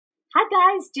Hi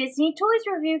guys, Disney Toys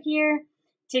Review here.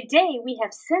 Today we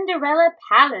have Cinderella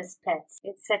Palace Pets.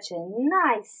 It's such a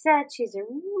nice set. She's a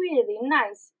really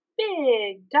nice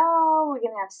big doll. We're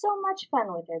going to have so much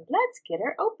fun with her. Let's get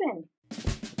her open.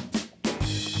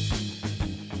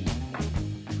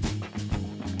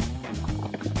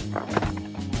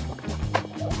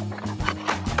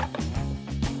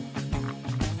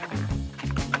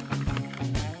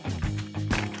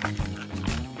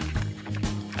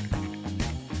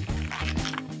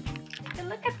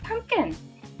 Pumpkin.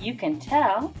 You can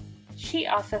tell she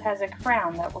also has a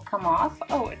crown that will come off.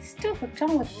 Oh, it's still hooked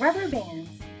on with rubber bands.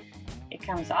 It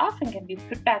comes off and can be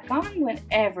put back on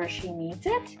whenever she needs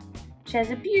it. She has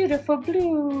a beautiful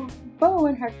blue bow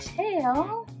in her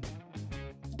tail.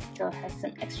 Still has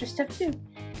some extra stuff too.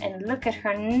 And look at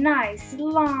her nice,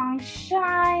 long,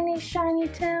 shiny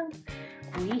tail.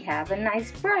 We have a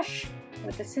nice brush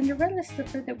with a Cinderella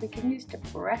slipper that we can use to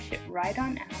brush it right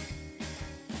on out.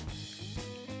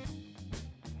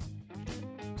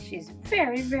 She's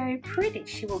very, very pretty.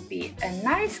 She will be a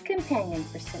nice companion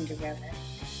for Cinderella.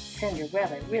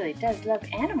 Cinderella really does love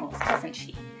animals, doesn't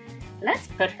she? Let's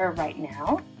put her right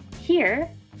now here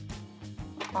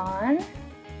on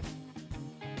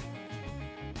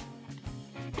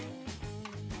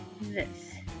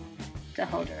this to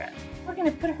hold her up. We're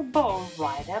going to put her bowl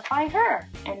right up by her,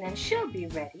 and then she'll be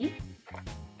ready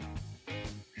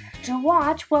to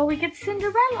watch while we get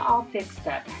Cinderella all fixed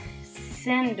up.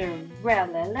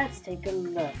 Cinderella, let's take a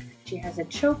look. She has a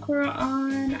choker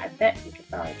on. I bet we could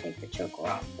probably take the choker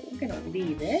off, but we're gonna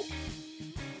leave it.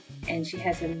 And she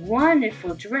has a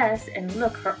wonderful dress, and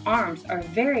look, her arms are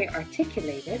very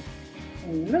articulated.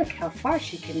 And look how far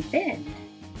she can bend.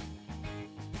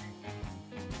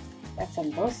 That's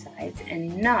on both sides,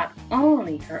 and not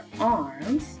only her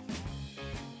arms.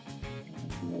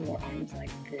 Move her arms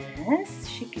like this.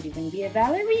 She could even be a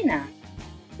ballerina.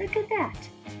 Look at that.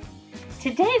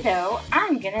 Today, though,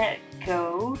 I'm gonna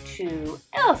go to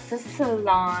Elsa's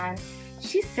salon.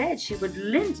 She said she would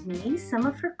lend me some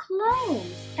of her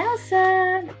clothes.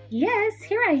 Elsa! Yes,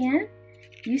 here I am.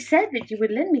 You said that you would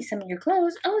lend me some of your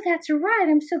clothes. Oh, that's right.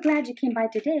 I'm so glad you came by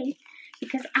today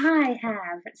because I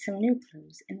have some new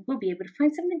clothes and we'll be able to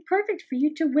find something perfect for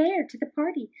you to wear to the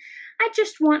party. I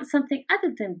just want something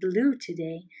other than blue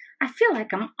today. I feel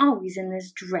like I'm always in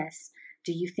this dress.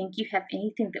 Do you think you have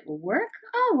anything that will work?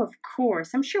 Oh, of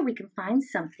course. I'm sure we can find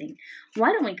something.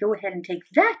 Why don't we go ahead and take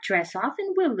that dress off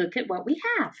and we'll look at what we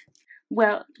have.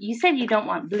 Well, you said you don't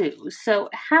want blue,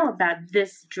 so how about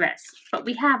this dress? But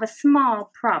we have a small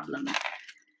problem.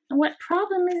 And what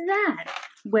problem is that?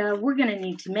 Well, we're going to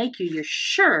need to make you your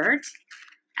shirt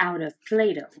out of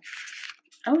Play-Doh.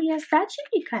 Oh, yes, that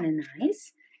should be kind of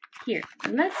nice. Here,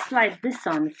 let's slide this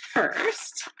on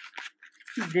first.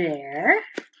 There.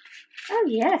 Oh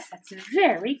yes, that's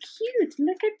very cute.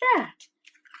 Look at that.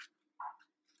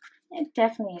 It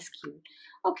definitely is cute.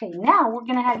 Okay, now we're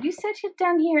going to have you set it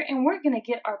down here and we're going to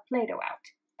get our Play-Doh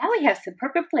out. Now we have some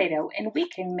purple Play-Doh and we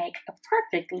can make a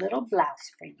perfect little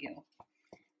blouse for you.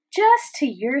 Just to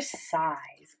your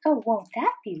size. Oh, won't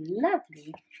that be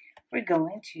lovely? We're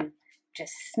going to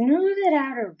just smooth it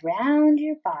out around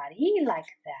your body like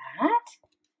that.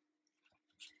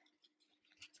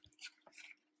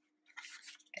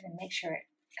 And make sure it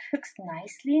hooks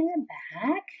nicely in the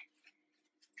back,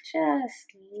 just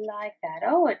like that.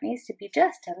 Oh, it needs to be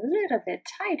just a little bit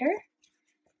tighter.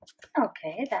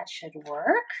 Okay, that should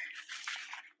work.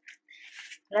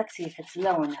 Let's see if it's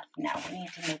low enough now. We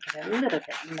need to make it a little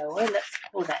bit lower. Let's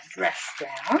pull that dress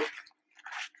down.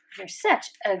 You're such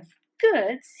a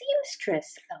good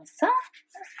seamstress, Elsa.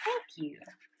 Thank you.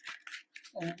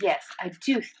 And yes, I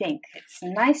do think it's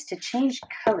nice to change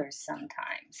colors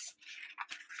sometimes.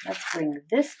 Let's bring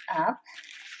this up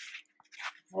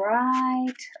right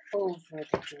over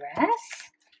the dress.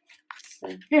 So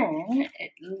then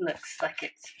it looks like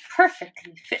it's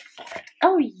perfectly fit for it.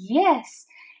 Oh, yes.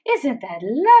 Isn't that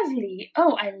lovely?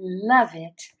 Oh, I love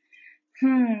it.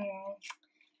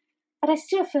 But I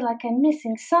still feel like I'm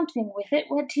missing something with it.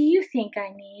 What do you think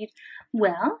I need?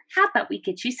 Well, how about we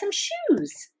get you some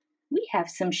shoes? We have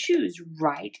some shoes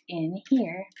right in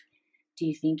here. Do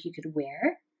you think you could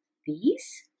wear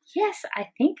these? Yes, I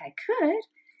think I could.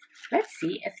 Let's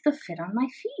see if they'll fit on my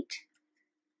feet.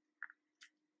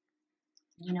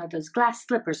 You know, those glass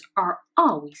slippers are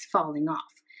always falling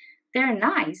off. They're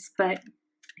nice, but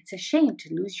it's a shame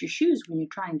to lose your shoes when you're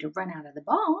trying to run out of the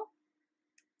ball.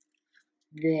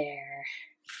 There.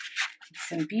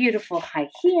 Some beautiful high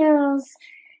heels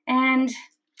and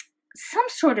some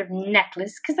sort of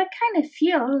necklace because I kind of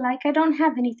feel like I don't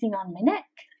have anything on my neck.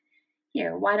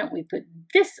 Here, why don't we put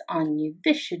this on you?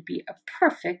 This should be a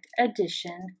perfect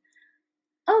addition.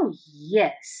 Oh,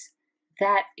 yes,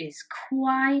 that is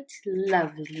quite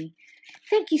lovely.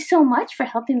 Thank you so much for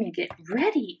helping me get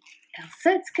ready,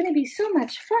 Elsa. It's going to be so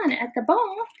much fun at the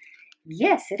ball.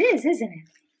 Yes, it is, isn't it?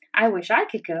 I wish I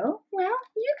could go. Well,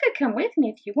 you could come with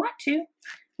me if you want to.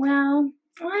 Well,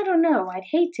 I don't know. I'd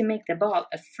hate to make the ball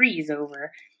a freeze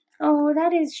over. Oh,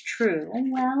 that is true.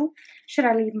 Well, should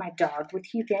I leave my dog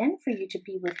with you then for you to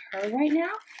be with her right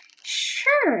now?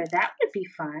 Sure, that would be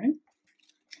fun.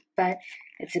 But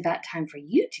it's about time for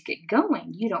you to get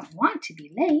going. You don't want to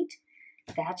be late.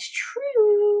 That's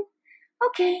true.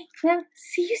 Okay, well,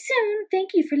 see you soon.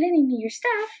 Thank you for lending me your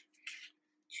stuff.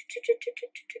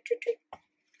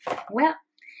 Well,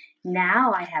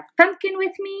 now I have Pumpkin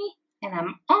with me, and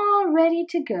I'm all ready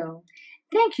to go.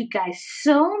 Thank you guys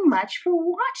so much for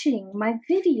watching my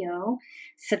video.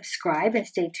 Subscribe and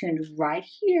stay tuned right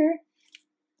here.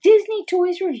 Disney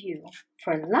Toys Review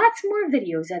for lots more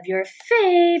videos of your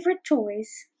favorite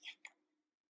toys.